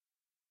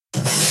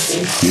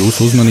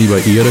Jūsu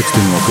uzmanībai ieraksti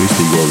no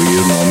Kristīgo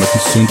vīru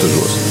nometnes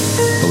Suntažos.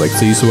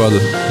 Lekcijas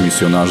vada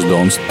misionārs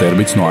Dons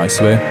Terbits no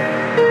ASV.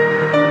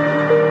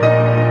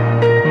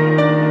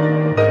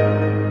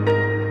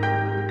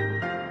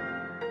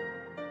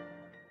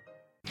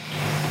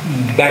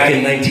 Back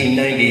in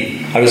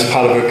 1990, I was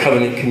part of a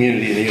covenant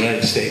community in the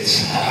United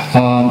States.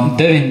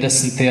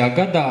 90.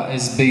 gadā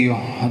es biju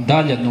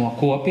daļa no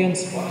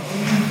kopienas.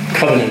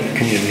 Covenant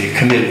community,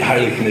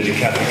 highly committed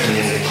Catholic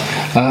community.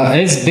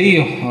 Es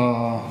biju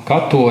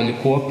katoļu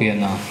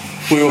kopienā.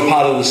 We were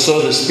part of the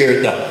Sword of the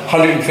Spirit, the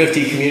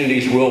 150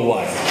 communities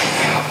worldwide.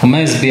 Un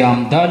mēs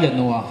bijām daļa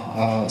no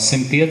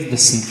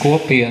 150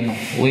 kopienu,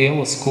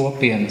 lielas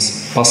kopienas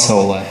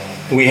pasaulē.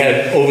 We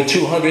had over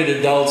 200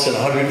 adults and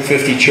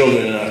 150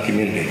 children in our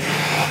community.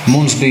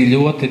 Mums bija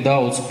ļoti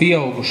daudz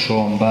pieaugušo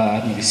un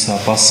bērnu visā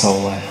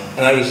pasaulē.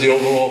 And I was the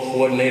overall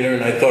coordinator,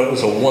 and I thought it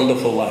was a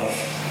wonderful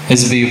life.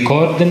 Es biju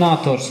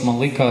koordinators, man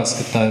likās,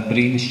 ka tā ir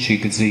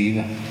brīnišķīga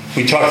dzīve.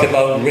 We talked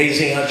about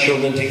raising our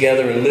children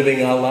together and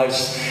living our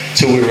lives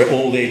till we were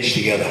old age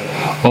together.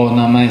 Un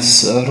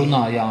mēs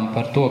runājām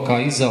par to, kā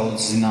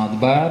izaudzināt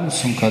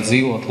bērnus un kā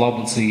dzīvot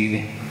labu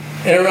dzīvi.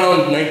 And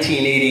around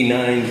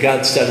 1989,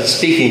 God started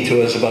speaking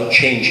to us about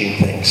changing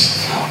things.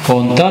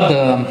 Un tad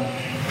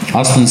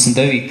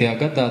 89.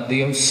 gadā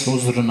Dievs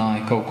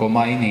uzrunāja kaut ko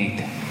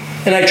mainīt.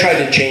 And I tried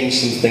to change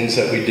some things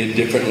that we did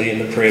differently in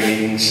the prayer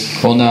meetings.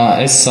 Un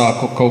es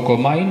sāku kaut ko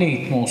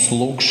mainīt mūsu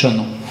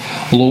lūgšanu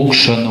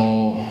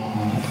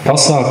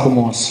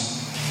pasākumos.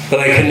 But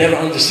I could never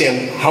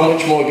understand how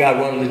much more God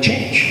wanted to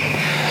change.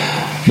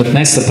 Bet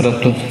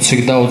nesapratu,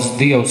 cik daudz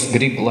Dievs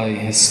grib,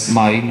 lai es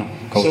mainu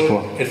kaut ko.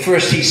 So at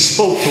first he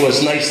spoke to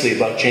us nicely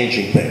about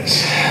changing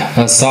things.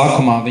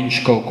 Sākumā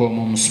viņš kaut ko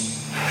mums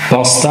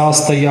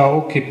pastāsta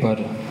jauki par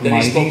Then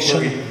he spoke mainīšanu.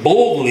 very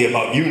boldly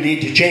about you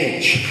need to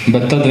change.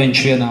 Bet tad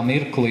viņš vienā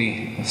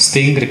mirklī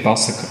stingri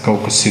pasaka, ka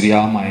kaut kas ir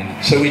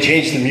jāmaina. So we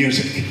changed the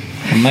music.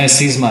 Un mēs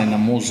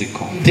izmainām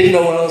muziku. Didn't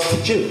know what else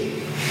to do.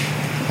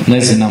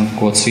 Nezinām,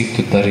 ko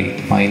citu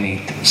darīt,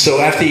 mainīt.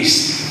 So after he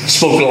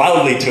spoke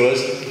loudly to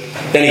us,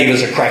 then he gave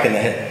us a crack in the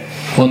head.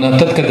 Un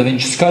tad, kad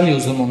viņš skaļi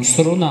uz mums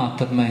runā,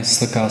 tad mēs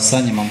tā kā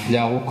saņemam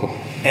pļauku.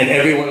 And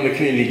everyone in the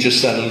community just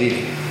started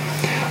leaving.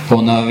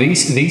 Un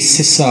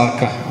visi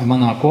sāka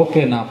manā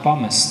kopienā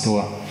pamest to.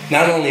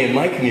 Not only in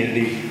my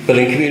community, but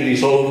in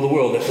communities all over the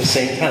world at the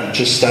same time,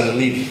 just started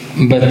leaving.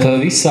 Bet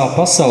visā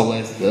pasaulē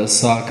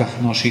sāka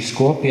no šīs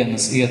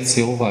kopienas iet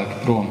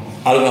cilvēki prom.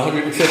 Out of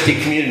 150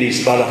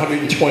 communities, about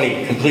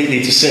 120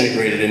 completely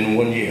disintegrated in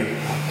 1 year.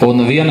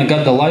 Un viena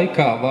gada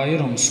laikā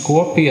vairums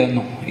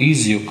kopienu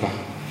izjuka.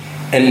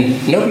 And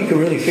nobody could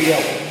really figure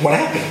out what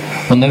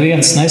happened. Un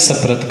neviens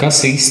nesaprata,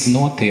 kas īsti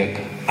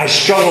notiek. I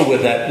struggled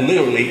with that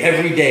literally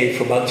every day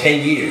for about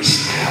 10 years.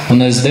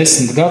 Un es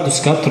 10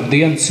 gadus katru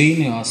dienu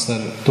cīnījos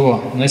ar to,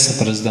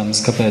 nesaprastams,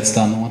 kāpēc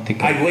tā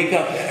notika. I'd wake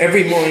up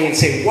every morning and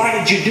say, why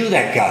did you do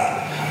that, God?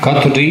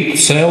 Katru rītu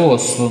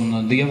cēlos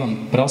un Dievam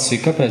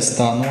prasīju, kāpēc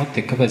tā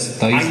notika, kāpēc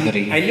tā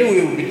izdarīja. I knew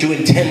we were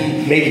doing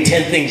maybe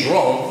 10 things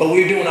wrong, but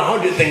we were doing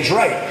 100 things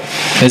right.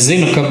 Es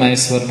zinu, ka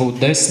mēs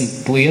varbūt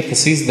 10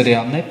 lietas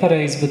izdarījām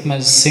nepareizi, bet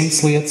mēs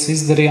 100 lietas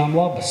izdarījām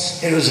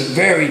labas. It was a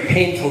very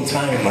painful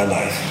time in my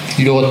life.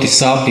 Ļoti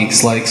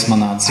sāpīgs laiks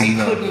manā I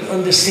dzīvē. couldn't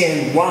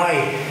understand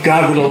why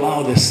God would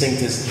allow this thing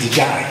to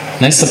die.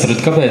 Nesapratu,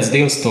 kāpēc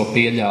Dievs to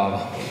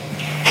pieļāva.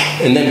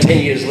 And then 10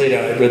 years later,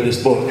 I read this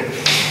book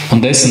Un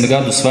 10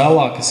 gadus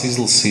vēlāk es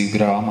izlasīju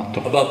grāmatu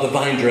about the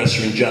vine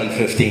dresser in John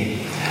 15.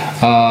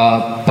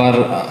 par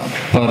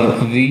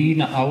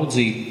vīna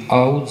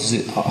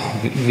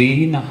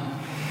vīna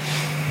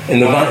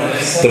And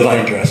the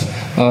vine dresser.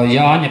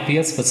 Jāņa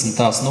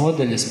 15.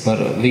 nodaļas par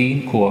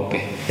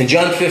vīnkopi. And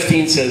John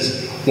 15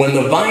 says, when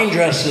the vine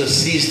dresser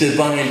sees the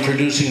vine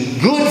producing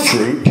good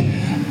fruit,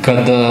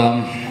 Kad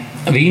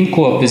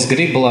vīnkopis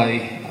grib,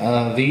 lai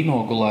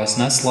vīnogulājs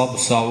nes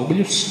labus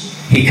augļus,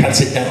 he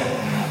cuts it down.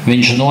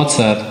 viņš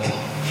nocērt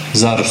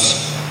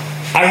zarus.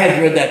 I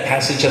had read that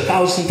passage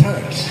 1,000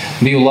 times.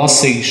 Biju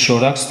lasījis šo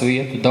rakstu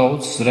vietu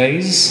daudzas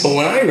reizes, But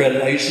when I read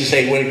it, I used to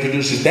say when it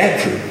produces bad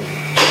fruit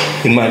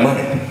in my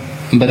mind.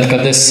 bet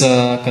kad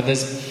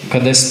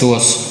es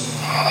tos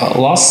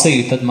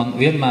lasīju, tad man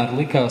vienmēr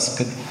likās,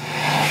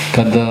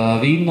 kad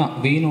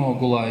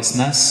vīnogulājs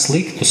nes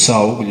sliktus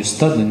augļus,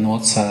 tad ir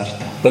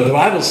nocērta. But the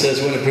Bible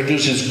says when it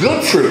produces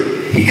good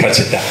fruit, he cuts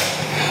it down.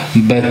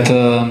 Bet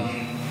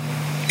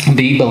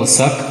Bībele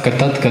saka, ka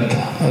tad, kad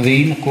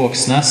vīna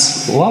koks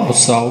nes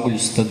labus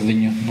augļus, tad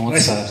viņu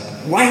nocērta.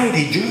 Why would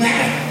he do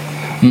that?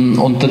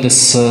 Un tad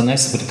es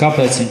nesapratu,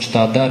 kāpēc viņš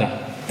tā dara.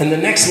 And the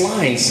next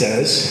line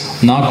says,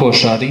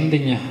 Nākošā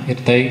rindiņa ir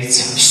teikts,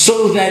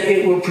 so that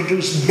it will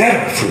produce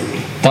better fruit.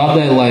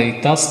 tādēļ, lai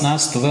tas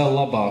nestu vēl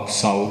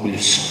labākus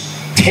augļus.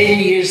 10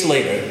 years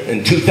later,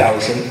 in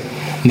 2000,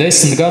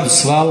 10 gadus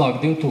vēlāk,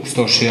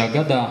 2000.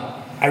 gadā,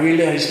 I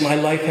realized my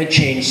life had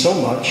changed so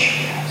much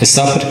Es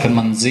sapratu, ka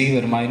mana dzīve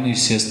ir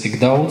mainījusies tik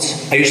daudz.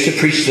 I used to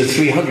preach to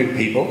 300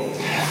 people.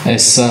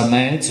 Es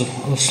mēdzu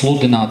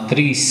sludināt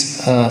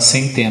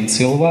 300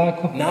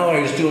 cilvēku. Now I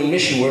was doing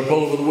mission work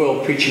all over the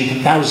world, preaching to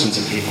thousands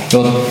of people.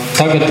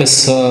 Tagad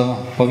es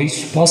pa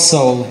visu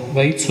pasauli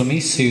veicu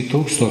misiju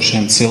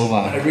tūkstošiem I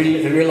cilvēku.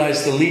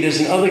 realized the leaders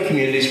in other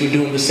communities were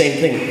doing the same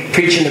thing,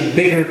 preaching to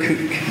bigger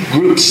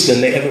groups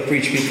than they ever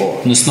preached before.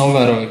 Un es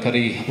novēroju, ka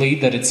arī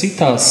līderi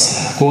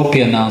citās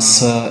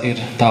kopienās ir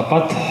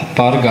tāpat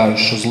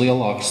pārgājuši uz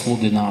lielāku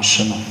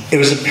sludināšanu. It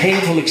was a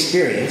painful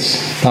experience,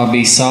 Tā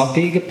bija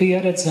sāpīga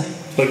pieredze,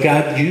 but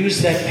God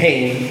used that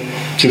pain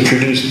to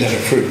produce better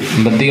fruit.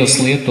 bet Dievs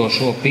lieto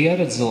šo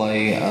pieredzi,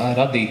 lai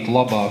radītu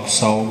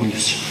labākus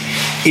augļus.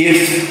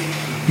 If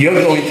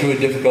you're going through a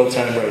difficult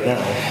time right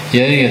now,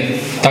 Ja iet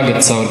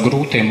tagad caur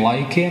grūtiem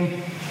laikiem,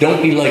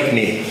 don't be like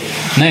me.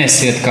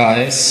 neesiet kā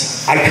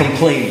es. I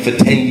complained for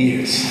 10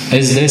 years.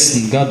 Es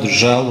 10 gadus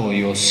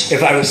žēlojos.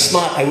 If I was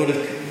smart, I would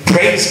have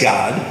praised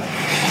God,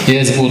 Ja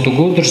es būtu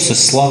gudrs,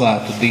 es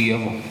slavētu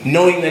Dievu.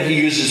 knowing that He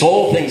uses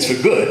all things for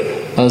good.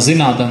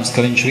 Zinādams,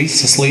 ka Viņš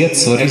visas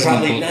lietas var And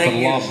probably izmantot par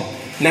 9 years, labu.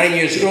 9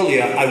 years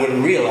earlier, I would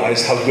have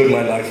realized how good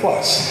my life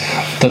was.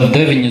 Tad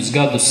 9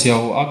 gadus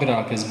jau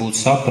agrāk es būtu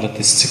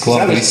sapratis, cik I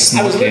labi viss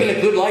was living notiek.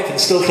 a good life and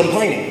still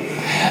complaining.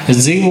 Es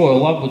dzīvoju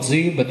labu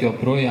dzīvi, bet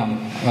joprojām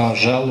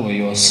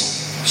žēlojos.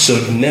 So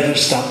never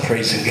stop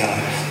praising God.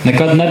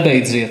 Nekad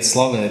nebeidziet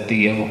slavēt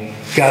Dievu.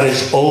 God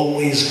is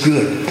always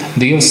good.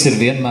 Dievs ir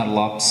vienmēr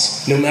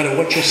labs. No matter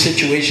what your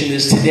situation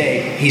is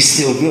today, He's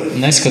still good.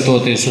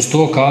 Neskatoties uz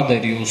to, kāda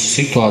ir jūsu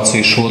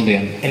situācija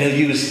šodien. And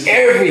He'll use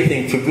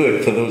everything for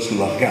good for those who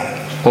love God.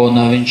 Un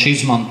Viņš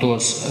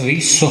izmantos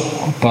visu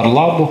par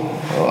labu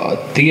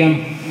tiem,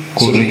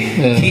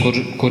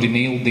 kuri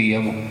mīl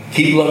Dievu.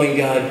 Keep loving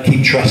God,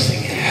 keep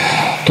trusting Him.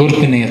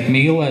 Turpiniet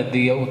mīlēt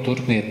Dievu,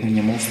 turpiniet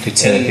Viņam And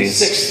uzticēties.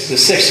 the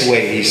sixth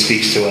way He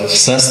speaks to us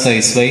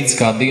 6. veids,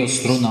 kā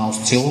Dievs runā uz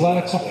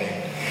cilvēku,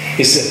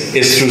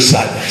 is through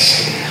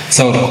silence.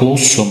 caur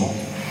klusumu.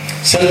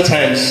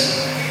 Sometimes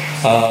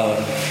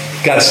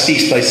God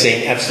speaks by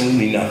saying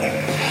absolutely nothing.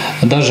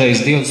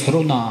 Dažreiz Dievs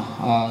runā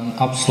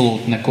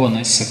absolūti neko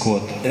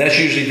nesakot. And that's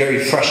usually very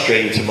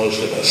frustrating to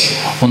most of us.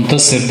 Un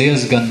tas ir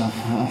diezgan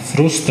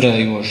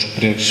frustrējoši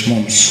priekš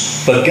mums.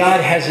 But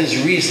God has His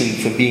reason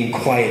for being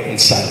quiet and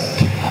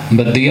silent.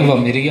 Bet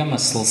Dievam ir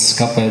iemesls,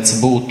 kāpēc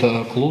būt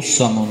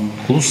klusam un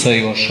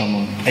klusējošam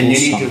un And you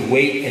need klusam. to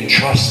wait and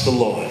trust the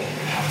Lord.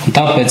 Un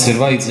tāpēc ir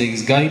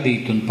vajadzīgs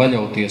gaidīt un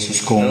paļauties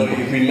uz Now, Kungu.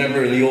 you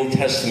remember in the Old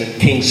Testament,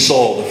 King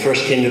Saul, the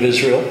first king of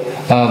Israel,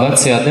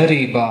 Vecajā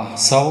derībā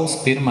Sauls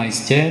pirmais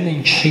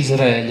ķēniņš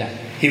Izrēļa.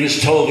 he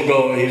was told to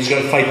go, he was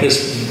going to fight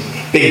this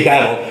big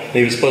battle. And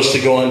he was supposed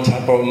to go on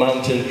top of a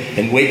mountain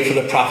and wait for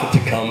the prophet to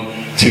come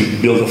to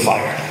build a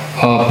fire.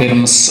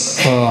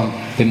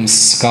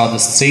 Pirms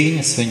kādas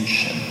cīņas viņš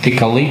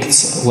tika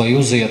likts, lai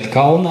uziet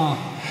kalnā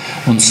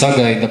un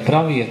sagaida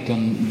pravieti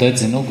un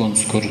dedzina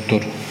ugunskura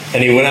tur.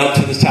 And he went out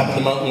to the top of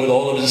the mountain with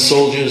all of his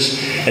soldiers,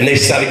 and they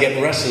started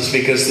getting restless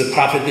because the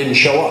prophet didn't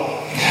show up.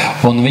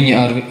 Un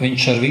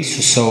viņš ar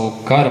visu savu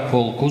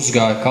karapulku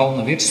uzgāja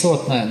kalna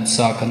virsotnē un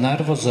sāka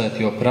nervozēt,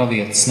 jo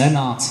pravietis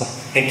nenāca.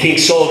 And King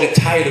Saul got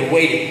tired of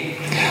waiting.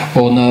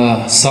 Un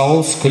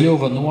Sauls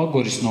kļuva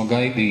noguris no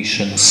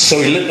gaidīšanas.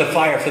 So he lit the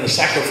fire for the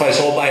sacrifice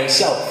all by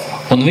himself.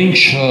 Un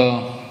viņš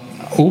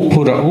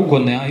upura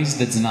uguni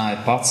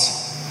aizdedzināja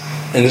pats.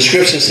 And the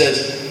scripture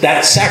says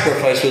that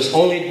sacrifice was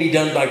only to be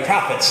done by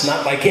prophets,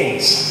 not by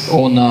kings.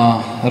 Un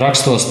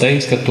rakstos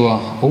teiks, ka to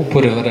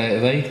upuri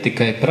varēja veikt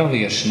tikai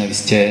pravieši,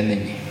 nevis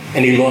ķēniņi.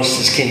 And he lost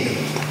his kingdom.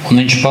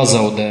 Un viņš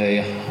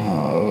pazaudēja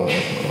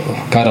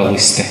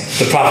karalisti.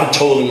 The prophet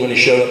told him when he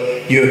showed up,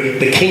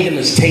 the kingdom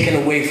is taken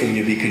away from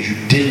you because you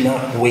did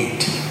not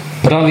wait.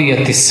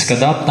 Pravietis, kad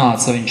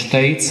atnāca, viņš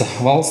teica,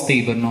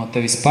 valstība ir no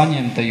tevis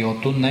paņemta, jo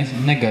tu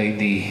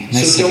negaidīji, So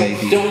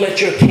nesagaidīji. don't let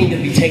your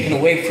kingdom be taken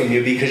away from you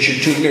because you're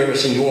too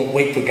nervous and you won't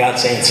wait for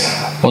God's answer.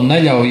 Un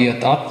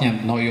neļaujiet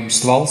atņemt no jums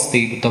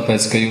valstību,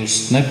 tāpēc, ka jūs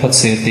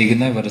nepacietīgi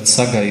nevarat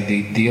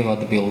sagaidīt Dieva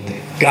atbildi.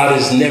 God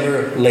is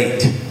never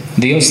late.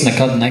 Dievs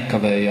nekad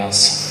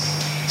nekavējās.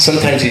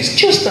 Sometimes He's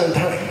just on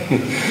time,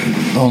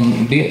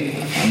 Un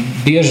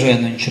bieži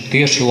vien viņš ir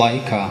tieši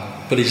laikā,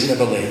 but He's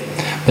never late.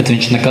 bet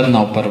viņš nekad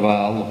nav par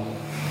vēlu.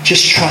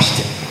 Just trust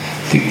Him.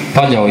 Tik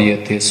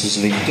paļaujieties uz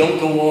viņu. Don't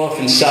go off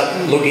and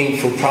start looking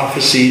for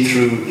prophecy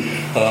through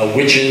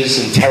witches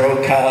and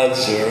tarot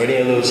cards or any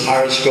of those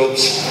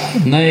horoscopes.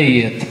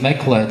 Neiet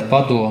meklēt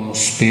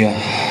padomus pie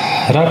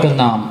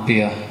raganām,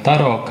 pie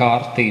taro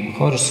kārtīm,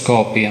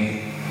 horoskopiem.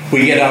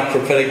 We get our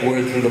prophetic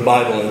word through the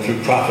Bible and through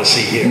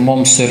prophecy here.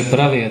 Mums ir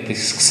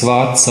pravietisks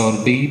vārds caur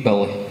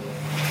Bībeli.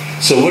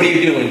 So what do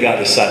you do when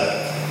God is silent?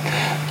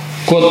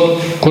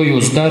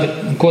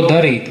 Ko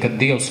darīt, kad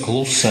Dievs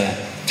klusē?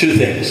 Two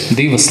things.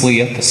 Divas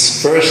lietas.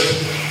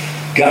 First,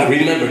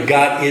 remember,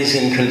 God is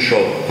in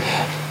control.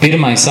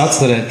 Pirmais,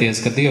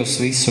 atcerēties, ka Dievs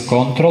visu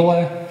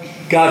kontrolē.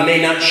 God may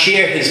not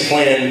share His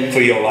plan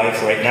for your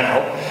life right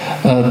now.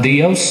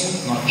 Dievs,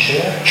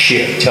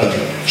 Share. Tell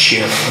me.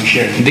 Share. I'm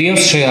sharing.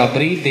 Dievs šajā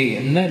brīdī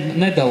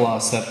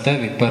nedalās ar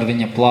tevi par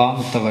viņa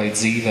plānu tavai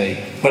dzīvei,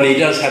 But he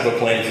does have a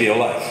plan for your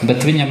life. bet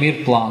viņam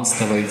ir plāns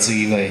tavai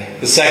dzīvei.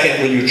 The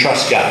second, will you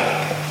trust God?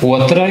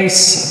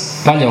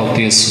 Otrais,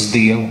 paļauties uz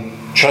Dievu,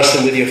 Trust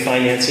him with your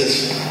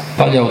finances.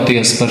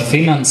 paļauties par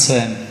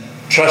finansēm,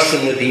 Trust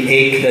him with the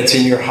ache that's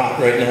in your heart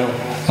right now.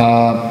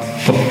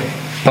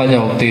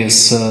 paļauties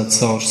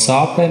caur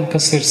sāpēm,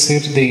 kas ir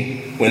sirdī,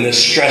 When there's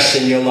stress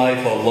in your life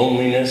or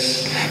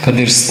loneliness. kad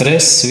ir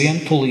stress,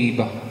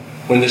 vientulība,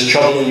 When there's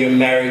trouble in your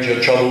marriage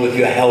or trouble with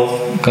your health.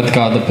 kad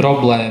kāda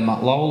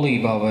problēma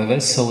laulībā vai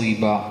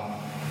veselībā.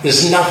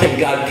 There's nothing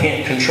God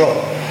can't control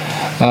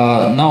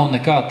Nav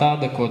nekā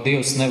tāda, ko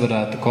Dievs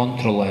nevarētu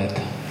kontrolēt,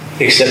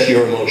 except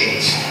your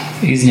emotions.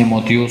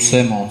 izņemot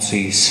jūsu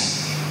emocijas.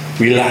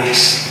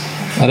 Relax.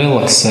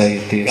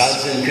 Relaksējieties.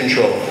 God's in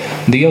control.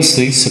 Dievs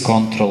visu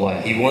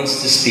kontrolē. He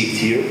wants to speak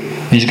to you,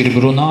 Viņš grib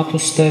runāt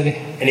uz tevi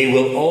and he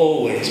will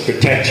always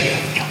protect you.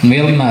 un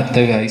vienmēr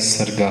tevi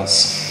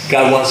aizsargās.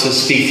 God wants to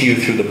speak to you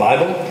through the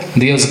Bible,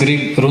 Dievs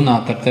grib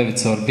runāt ar tevi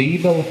caur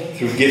Bībeli,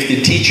 through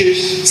gifted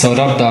teachers, caur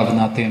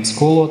apdāvinātiem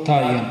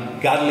skolotājiem,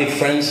 godly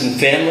friends and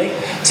family,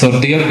 caur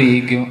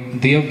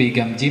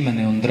dievbīgam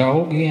ģimeni un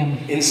draugiem,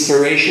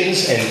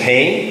 inspirations and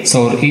pain,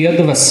 caur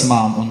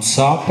iedvesmām un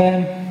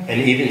sāpēm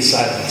and even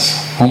silence.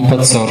 un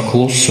pat caur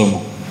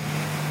klusumu.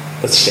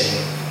 Let's stand.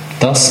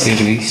 Tas ir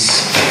viss.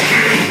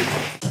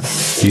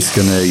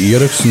 Izskanēja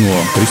ieraksts no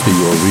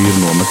Kristīgo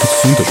vīru nometnes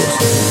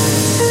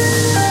Suntažos.